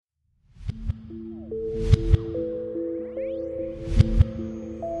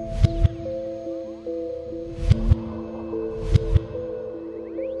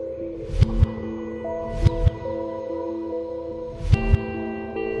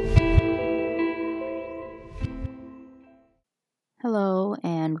Hello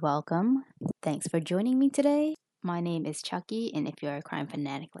and welcome. Thanks for joining me today. My name is Chucky, and if you're a crime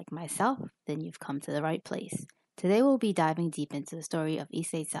fanatic like myself, then you've come to the right place. Today we'll be diving deep into the story of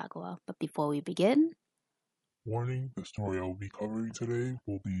Issei Sagawa, but before we begin, Warning, the story I will be covering today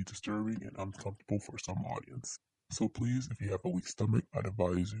will be disturbing and uncomfortable for some audience. So please, if you have a weak stomach, I'd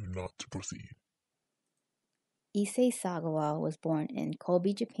advise you not to proceed. Issei Sagawa was born in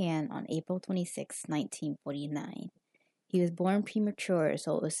Kobe, Japan on April 26, 1949. He was born premature,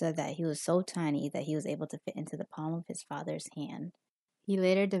 so it was said that he was so tiny that he was able to fit into the palm of his father's hand. He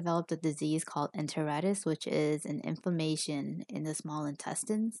later developed a disease called enteritis, which is an inflammation in the small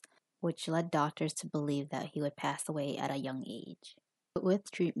intestines, which led doctors to believe that he would pass away at a young age. But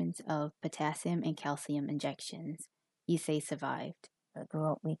with treatments of potassium and calcium injections, Issei survived, but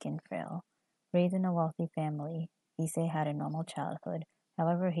grew up weak and frail. Raised in a wealthy family, Issei had a normal childhood.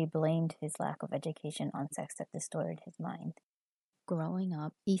 However, he blamed his lack of education on sex that distorted his mind. Growing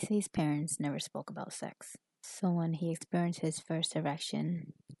up, Issei's parents never spoke about sex. So when he experienced his first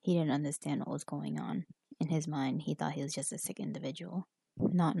erection, he didn't understand what was going on. In his mind, he thought he was just a sick individual.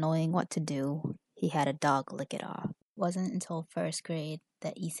 Not knowing what to do, he had a dog lick it off. It wasn't until first grade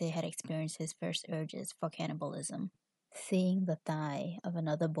that Issei had experienced his first urges for cannibalism. Seeing the thigh of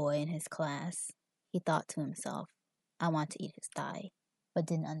another boy in his class, he thought to himself, I want to eat his thigh, but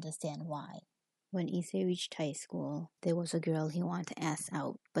didn't understand why. When Issei reached high school, there was a girl he wanted to ask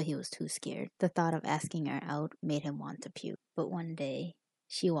out, but he was too scared. The thought of asking her out made him want to puke. But one day,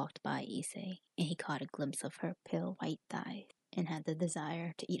 she walked by Issei, and he caught a glimpse of her pale white thighs and had the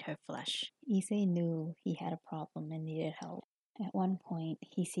desire to eat her flesh. Issei knew he had a problem and needed help. At one point,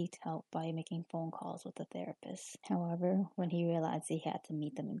 he sought help by making phone calls with a therapist. However, when he realized he had to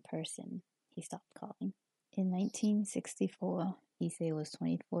meet them in person, he stopped calling. In 1964, Issei was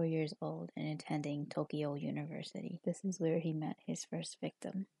 24 years old and attending Tokyo University. This is where he met his first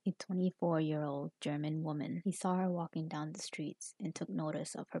victim, a 24-year-old German woman. He saw her walking down the streets and took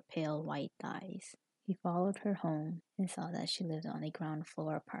notice of her pale white thighs. He followed her home and saw that she lived on a ground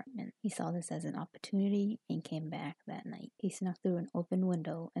floor apartment. He saw this as an opportunity and came back that night. He snuck through an open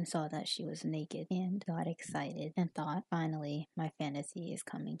window and saw that she was naked and got excited and thought, finally, my fantasy is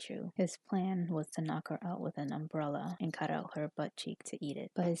coming true. His plan was to knock her out with an umbrella and cut out her butt cheek to eat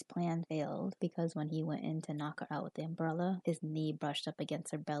it. But his plan failed because when he went in to knock her out with the umbrella, his knee brushed up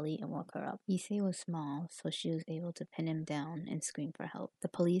against her belly and woke her up. Issei was small, so she was able to pin him down and scream for help. The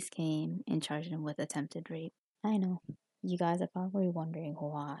police came and charged him with attempted rape. I know, you guys are probably wondering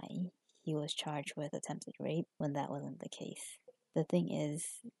why he was charged with attempted rape when that wasn't the case. The thing is,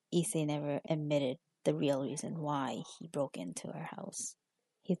 Issei never admitted the real reason why he broke into her house.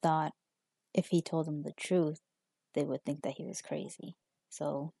 He thought if he told them the truth, they would think that he was crazy.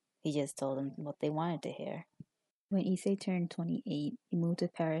 So he just told them what they wanted to hear. When Issei turned 28, he moved to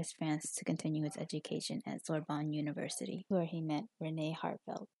Paris, France to continue his education at Sorbonne University, where he met Renee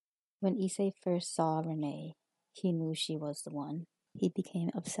Hartfeld. When Issei first saw Renee, he knew she was the one. He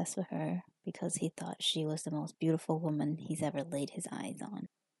became obsessed with her because he thought she was the most beautiful woman he's ever laid his eyes on.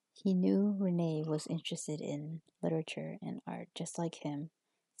 He knew Renee was interested in literature and art just like him,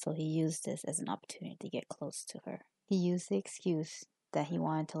 so he used this as an opportunity to get close to her. He used the excuse that he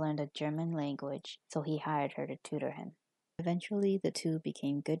wanted to learn the German language, so he hired her to tutor him. Eventually, the two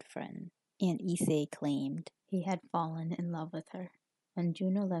became good friends, and Issei claimed he had fallen in love with her. On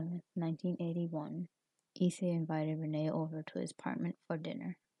June 11, 1981, Issei invited Renee over to his apartment for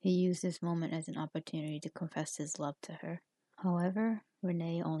dinner. He used this moment as an opportunity to confess his love to her. However,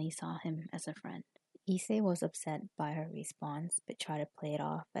 Renee only saw him as a friend. Issei was upset by her response, but tried to play it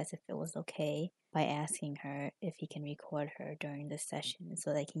off as if it was okay by asking her if he can record her during the session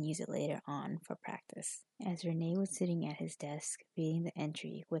so they can use it later on for practice. As Renee was sitting at his desk reading the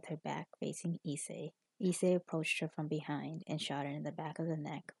entry with her back facing Issei approached her from behind and shot her in the back of the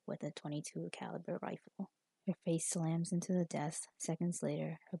neck with a .22 caliber rifle. Her face slams into the desk. Seconds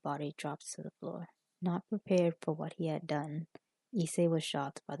later, her body drops to the floor. Not prepared for what he had done, Issei was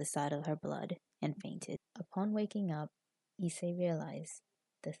shocked by the sight of her blood and fainted. Upon waking up, Issei realized,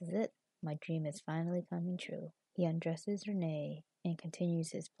 this is it. My dream is finally coming true. He undresses Renee and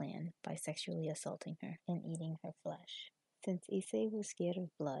continues his plan by sexually assaulting her and eating her flesh. Since Issei was scared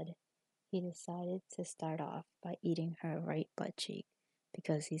of blood, he decided to start off by eating her right butt cheek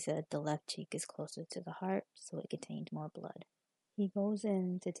because he said the left cheek is closer to the heart, so it contained more blood. He goes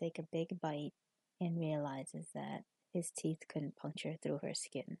in to take a big bite and realizes that his teeth couldn't puncture through her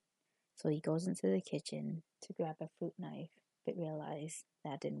skin. So he goes into the kitchen to grab a fruit knife, but realizes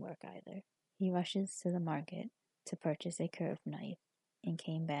that didn't work either. He rushes to the market to purchase a curved knife and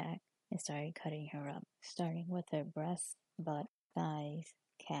came back and started cutting her up, starting with her breasts, butt, thighs,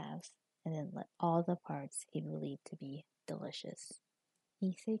 calves, and then let all the parts he believed to be delicious.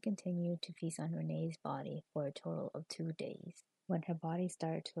 Issei continued to feast on Renee's body for a total of 2 days. When her body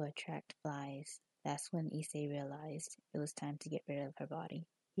started to attract flies, that's when Issei realized it was time to get rid of her body.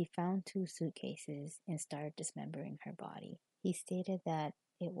 He found 2 suitcases and started dismembering her body. He stated that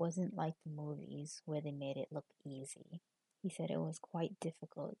it wasn't like the movies where they made it look easy. He said it was quite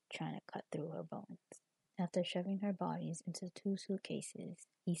difficult trying to cut through her bones. After shoving her bodies into 2 suitcases,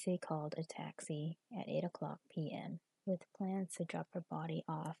 Issei called a taxi at 8:00 p.m. with plans to drop her body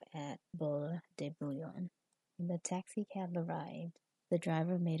off at Bola de Bouillon. When the taxi cab arrived, the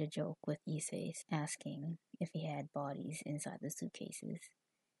driver made a joke with Issei, asking if he had bodies inside the suitcases.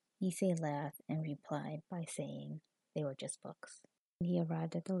 Issei laughed and replied by saying they were just books. When he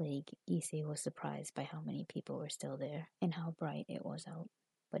arrived at the lake, Issei was surprised by how many people were still there and how bright it was out,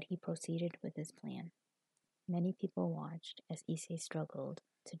 but he proceeded with his plan. Many people watched as Issei struggled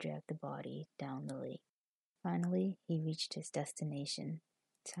to drag the body down the lake. Finally, he reached his destination.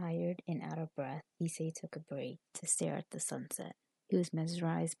 Tired and out of breath, Issei took a break to stare at the sunset. He was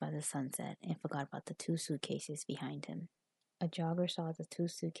mesmerized by the sunset and forgot about the 2 suitcases behind him. A jogger saw the 2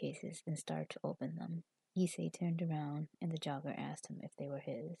 suitcases and started to open them. Issei turned around and the jogger asked him if they were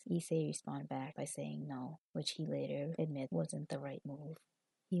his. Issei responded back by saying no, which he later admitted wasn't the right move.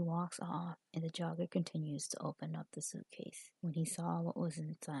 He walks off and the jogger continues to open up the suitcase. When he saw what was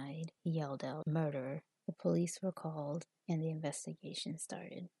inside, he yelled out, "Murderer!" The police were called and the investigation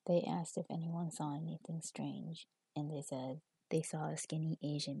started. They asked if anyone saw anything strange, and they said they saw a skinny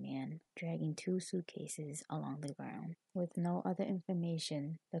Asian man dragging 2 suitcases along the ground. With no other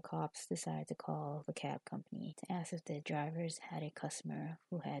information, the cops decided to call the cab company to ask if the drivers had a customer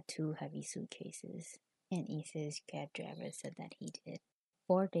who had 2 heavy suitcases, and Issei's cab driver said that he did.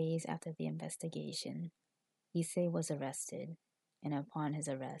 4 days after the investigation, Issei was arrested, and upon his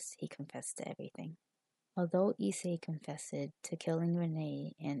arrest, he confessed to everything. Although Issei confessed to killing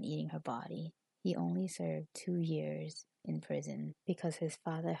Renee and eating her body, he only served 2 years in prison because his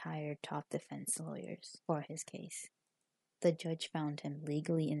father hired top defense lawyers for his case. The judge found him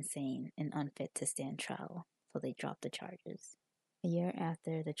legally insane and unfit to stand trial, so they dropped the charges. A year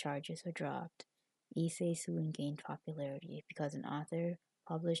after the charges were dropped, Issei soon gained popularity because an author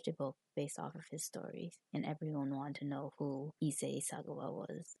published a book based off of his stories, and everyone wanted to know who Issei Sagawa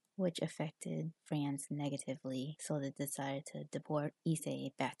was, which affected France negatively, so they decided to deport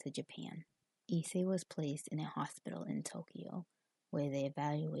Issei back to Japan. Issei was placed in a hospital in Tokyo, where they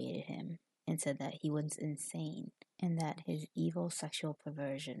evaluated him and said that he was insane, and that his evil sexual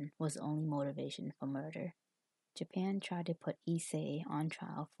perversion was the only motivation for murder. Japan tried to put Issei on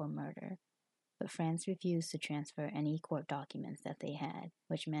trial for murder, but France refused to transfer any court documents that they had,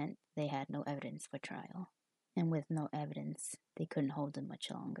 which meant they had no evidence for trial. And with no evidence, they couldn't hold him much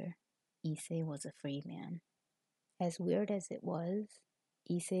longer. Issei was a free man. As weird as it was,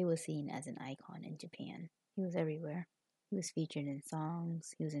 Issei was seen as an icon in Japan. He was everywhere. He was featured in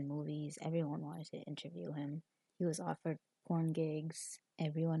songs, he was in movies, everyone wanted to interview him. He was offered porn gigs,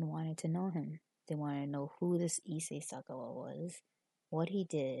 everyone wanted to know him. They wanted to know who this Issei Sagawa was, what he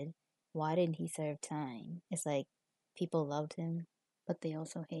did, why didn't he serve time? It's like people loved him, but they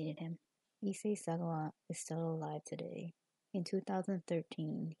also hated him. Issei Sagawa is still alive today. In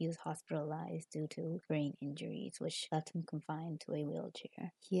 2013, he was hospitalized due to brain injuries, which left him confined to a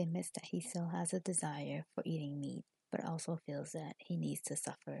wheelchair. He admits that he still has a desire for eating meat, but also feels that he needs to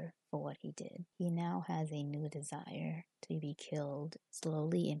suffer for what he did. He now has a new desire to be killed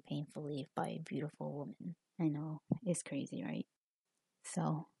slowly and painfully by a beautiful woman. I know, it's crazy, right?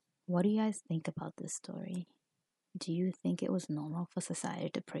 So, what do you guys think about this story? Do you think it was normal for society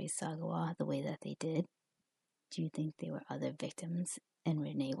to praise Sagawa the way that they did? Do you think there were other victims and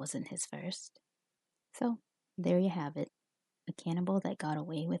Renee wasn't his first? So, there you have it. A cannibal that got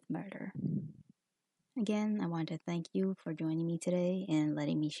away with murder. Again, I want to thank you for joining me today and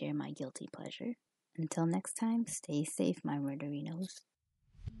letting me share my guilty pleasure. Until next time, stay safe, my murderinos.